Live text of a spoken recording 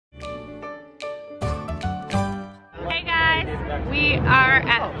We are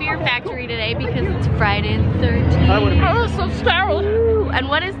at Fear Factory today because it's Friday the 13th. Oh, so sterile. And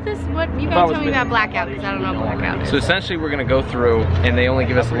what is this? What you gotta tell me about Blackout because I don't know what Blackout is. So essentially we're gonna go through and they only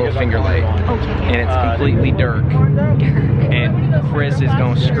give us a little finger light. Okay. And it's completely dark. And Chris is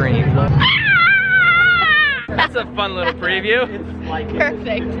gonna scream. That's a fun little preview.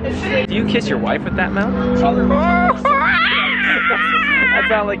 Perfect. Do you kiss your wife with that mouth? That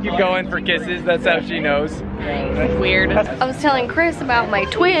sounds like you go in for kisses. That's how she knows. Weird. I was telling Chris about my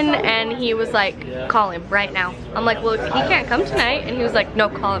twin and he was like, call him right now. I'm like, well, he can't come tonight. And he was like, no,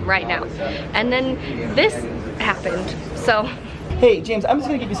 call him right now. And then this happened, so. Hey, James, I'm just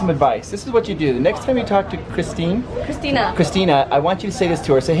gonna give you some advice. This is what you do. The next time you talk to Christina, I want you to say this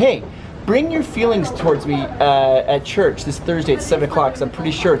to her. Say, hey, bring your feelings towards me at church this Thursday at 7 o'clock because I'm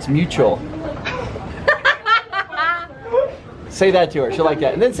pretty sure it's mutual. Say that to her, she'll like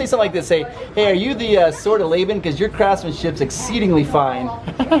that. And then say something like this, say, hey, are you the sword of Laban? Because your craftsmanship's exceedingly fine.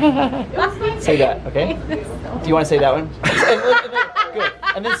 Say that, okay? Do you want to say that one? Good.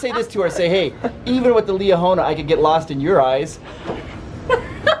 And then say this to her, say, hey, even with the Liahona, I could get lost in your eyes.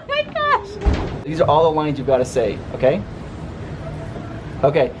 Oh my gosh. These are all the lines you've got to say, okay?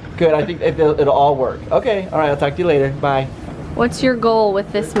 Okay, good, I think it'll all work. Okay, all right, I'll talk to you later, bye. What's your goal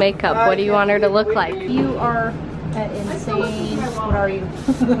with this makeup? What do you want her to look like? You are an insane, what are you?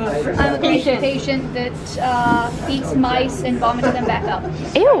 I'm a patient that eats mice and vomits them back up.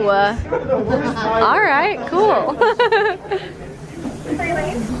 Ew. All right, cool.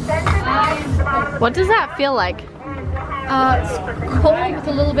 What does that feel like? It's cold with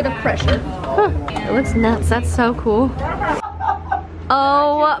a little bit of pressure. Huh. It looks nuts. That's so cool.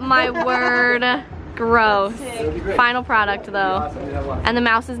 Oh my word. Gross. Final product though. And the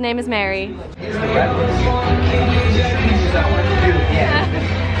mouse's name is Mary.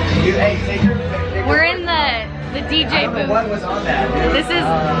 We're in the DJ booth. This is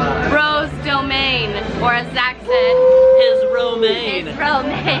Ro's domain, or as Zach said, His romaine. his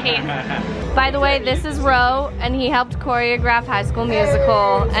romaine. By the way, this is Ro, and he helped choreograph High School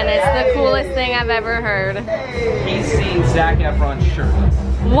Musical, and it's the coolest thing I've ever heard. He's seen Zac Efron shirtless.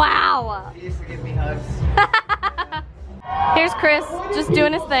 Wow! He used to give me hugs. Here's Chris, just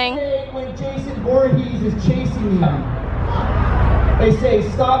doing his thing. When Jason Voorhees is chasing me, they say,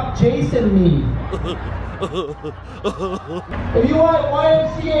 stop chasing me. If you want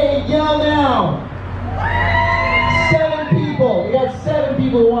YMCA, yell now. 7 people. We got 7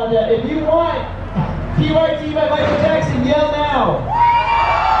 people who want that. If you want PYT by Michael Jackson, yell now.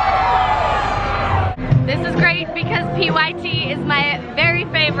 This is great because PYT is my very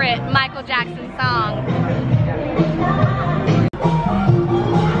favorite Michael Jackson song.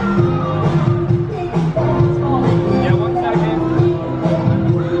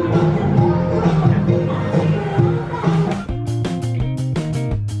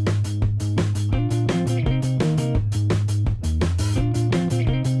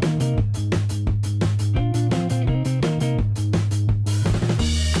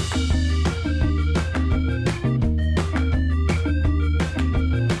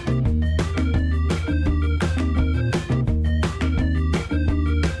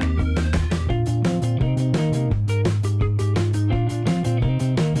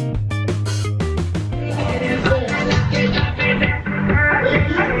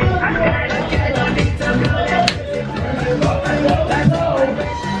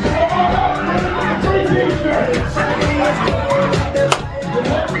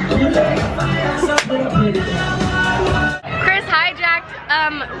 Chris hijacked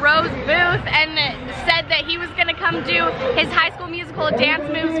Ro's booth and said that he was gonna come do his High School Musical dance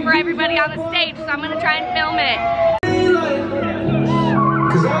moves for everybody on the stage, so I'm gonna try and film it.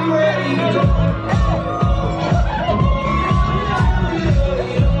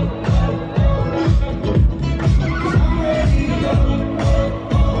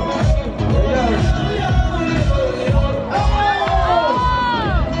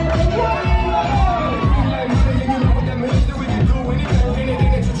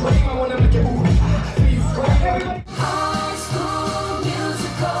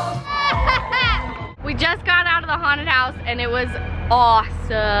 We just got out of the haunted house and it was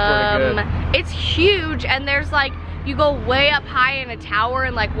awesome. It's huge and there's like, you go way up high in a tower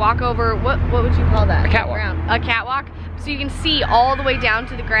and like walk over, what would you call that? A catwalk. A catwalk. So you can see all the way down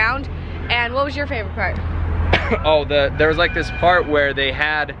to the ground. And what was your favorite part? Oh, there was like this part where they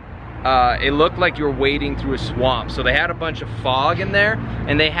had it looked like you were wading through a swamp. So they had a bunch of fog in there,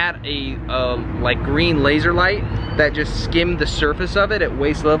 and they had a like green laser light that just skimmed the surface of it at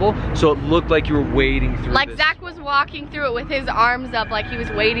waist level, so it looked like you were wading through. Like Zach was walking through it with his arms up like he was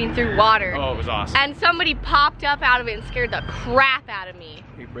wading through water. Oh, it was awesome. And somebody popped up out of it and scared the crap out of me.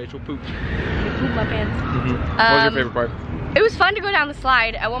 Hey, Rachel pooped. I pooped my pants. What was your favorite part? It was fun to go down the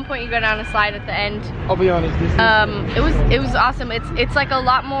slide. At one point you go down a slide at the end. I'll be honest, it was awesome. It's like a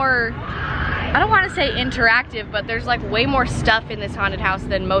lot more, I don't want to say interactive, but there's like way more stuff in this haunted house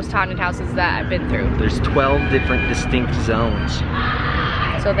than most haunted houses that I've been through. There's 12 different distinct zones.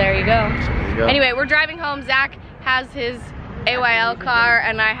 So there you go. There you go. Anyway, we're driving home. Zach has his AYL car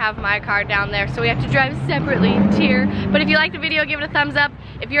and I have my car down there, so we have to drive separately here. But if you like the video, give it a thumbs up.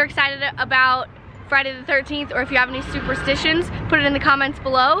 If you're excited about Friday the 13th, or if you have any superstitions, put it in the comments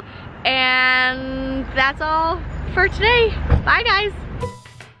below. And that's all for today. Bye guys.